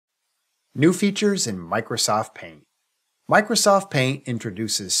New features in Microsoft Paint. Microsoft Paint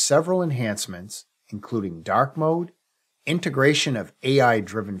introduces several enhancements, including dark mode, integration of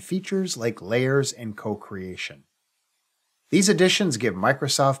AI-driven features like layers and co-creation. These additions give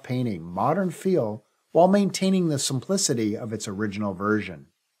Microsoft Paint a modern feel while maintaining the simplicity of its original version.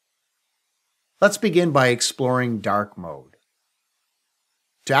 Let's begin by exploring dark mode.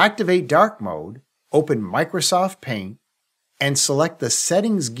 To activate dark mode, open Microsoft Paint and select the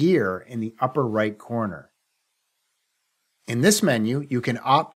Settings gear in the upper right corner. In this menu, you can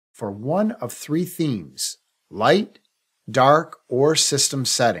opt for one of three themes: light, dark, or system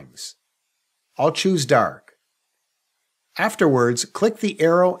settings. I'll choose dark. Afterwards, click the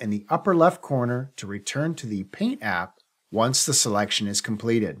arrow in the upper left corner to return to the Paint app once the selection is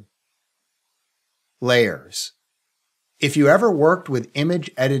completed. Layers. If you ever worked with image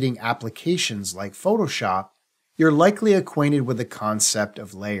editing applications like Photoshop, you're likely acquainted with the concept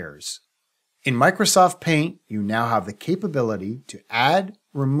of layers. In Microsoft Paint, you now have the capability to add,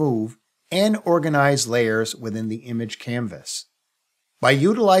 remove, and organize layers within the image canvas. By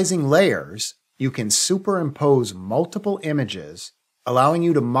utilizing layers, you can superimpose multiple images, allowing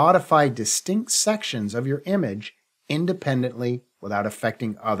you to modify distinct sections of your image independently without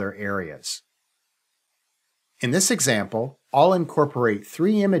affecting other areas. In this example, I'll incorporate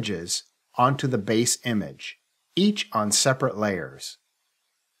 3 images onto the base image, each on separate layers.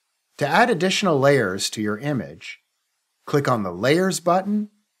 To add additional layers to your image, click on the Layers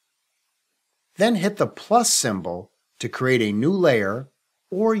button, then hit the plus symbol to create a new layer,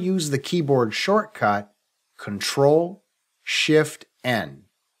 or use the keyboard shortcut Ctrl-Shift-N.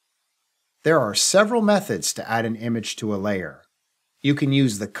 There are several methods to add an image to a layer. You can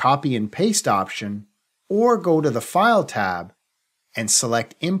use the Copy and Paste option, or go to the File tab and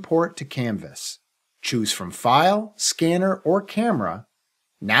select Import to Canvas. Choose from File, Scanner, or Camera,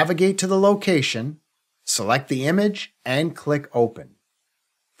 navigate to the location, select the image, and click Open.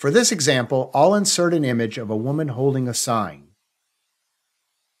 For this example, I'll insert an image of a woman holding a sign.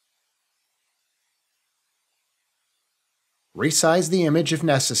 Resize the image if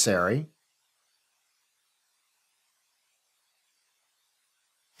necessary,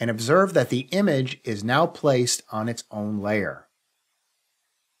 and observe that the image is now placed on its own layer.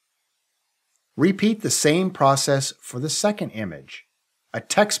 Repeat the same process for the second image, a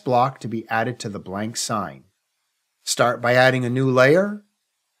text block to be added to the blank sign. Start by adding a new layer,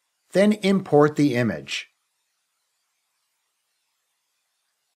 then import the image.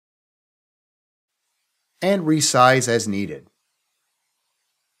 And resize as needed.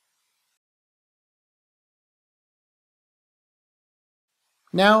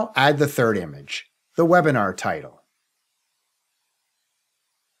 Now add the third image, the webinar title.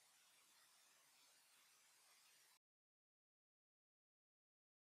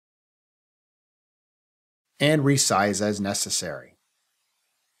 And resize as necessary.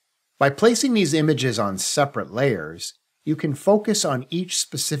 By placing these images on separate layers, you can focus on each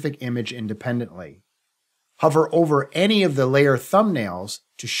specific image independently. Hover over any of the layer thumbnails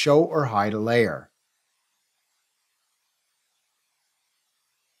to show or hide a layer.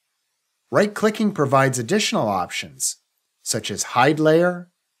 Right-clicking provides additional options, such as Hide Layer,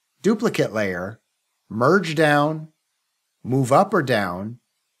 Duplicate Layer, Merge Down, Move Up or Down,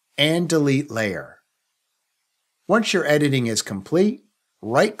 and Delete Layer. Once your editing is complete,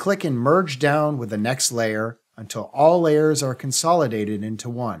 right-click and merge down with the next layer until all layers are consolidated into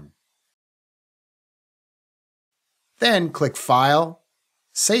one. Then click File,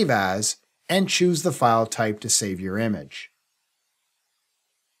 Save As, and choose the file type to save your image.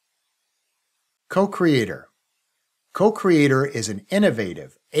 Cocreator. Cocreator is an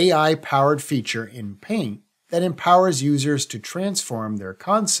innovative, AI-powered feature in Paint that empowers users to transform their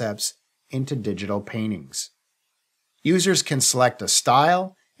concepts into digital paintings. Users can select a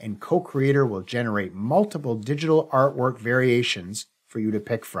style, and Cocreator will generate multiple digital artwork variations for you to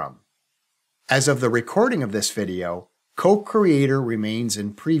pick from. As of the recording of this video, Cocreator remains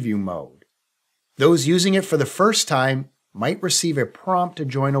in preview mode. Those using it for the first time might receive a prompt to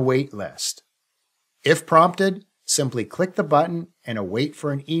join a wait list. If prompted, simply click the button and await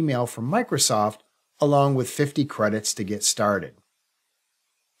for an email from Microsoft along with 50 credits to get started.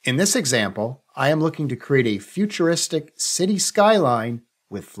 In this example, I am looking to create a futuristic city skyline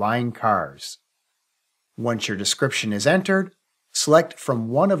with flying cars. Once your description is entered, select from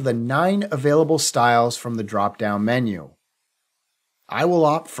one of the 9 available styles from the drop-down menu. I will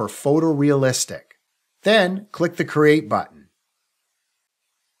opt for photorealistic. Then click the Create button.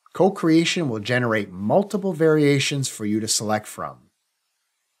 Co-creation will generate multiple variations for you to select from.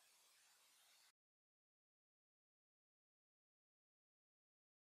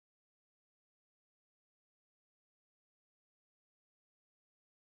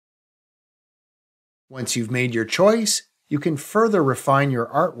 Once you've made your choice, you can further refine your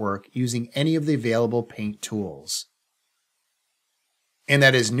artwork using any of the available Paint tools. And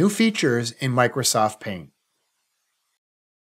that is new features in Microsoft Paint.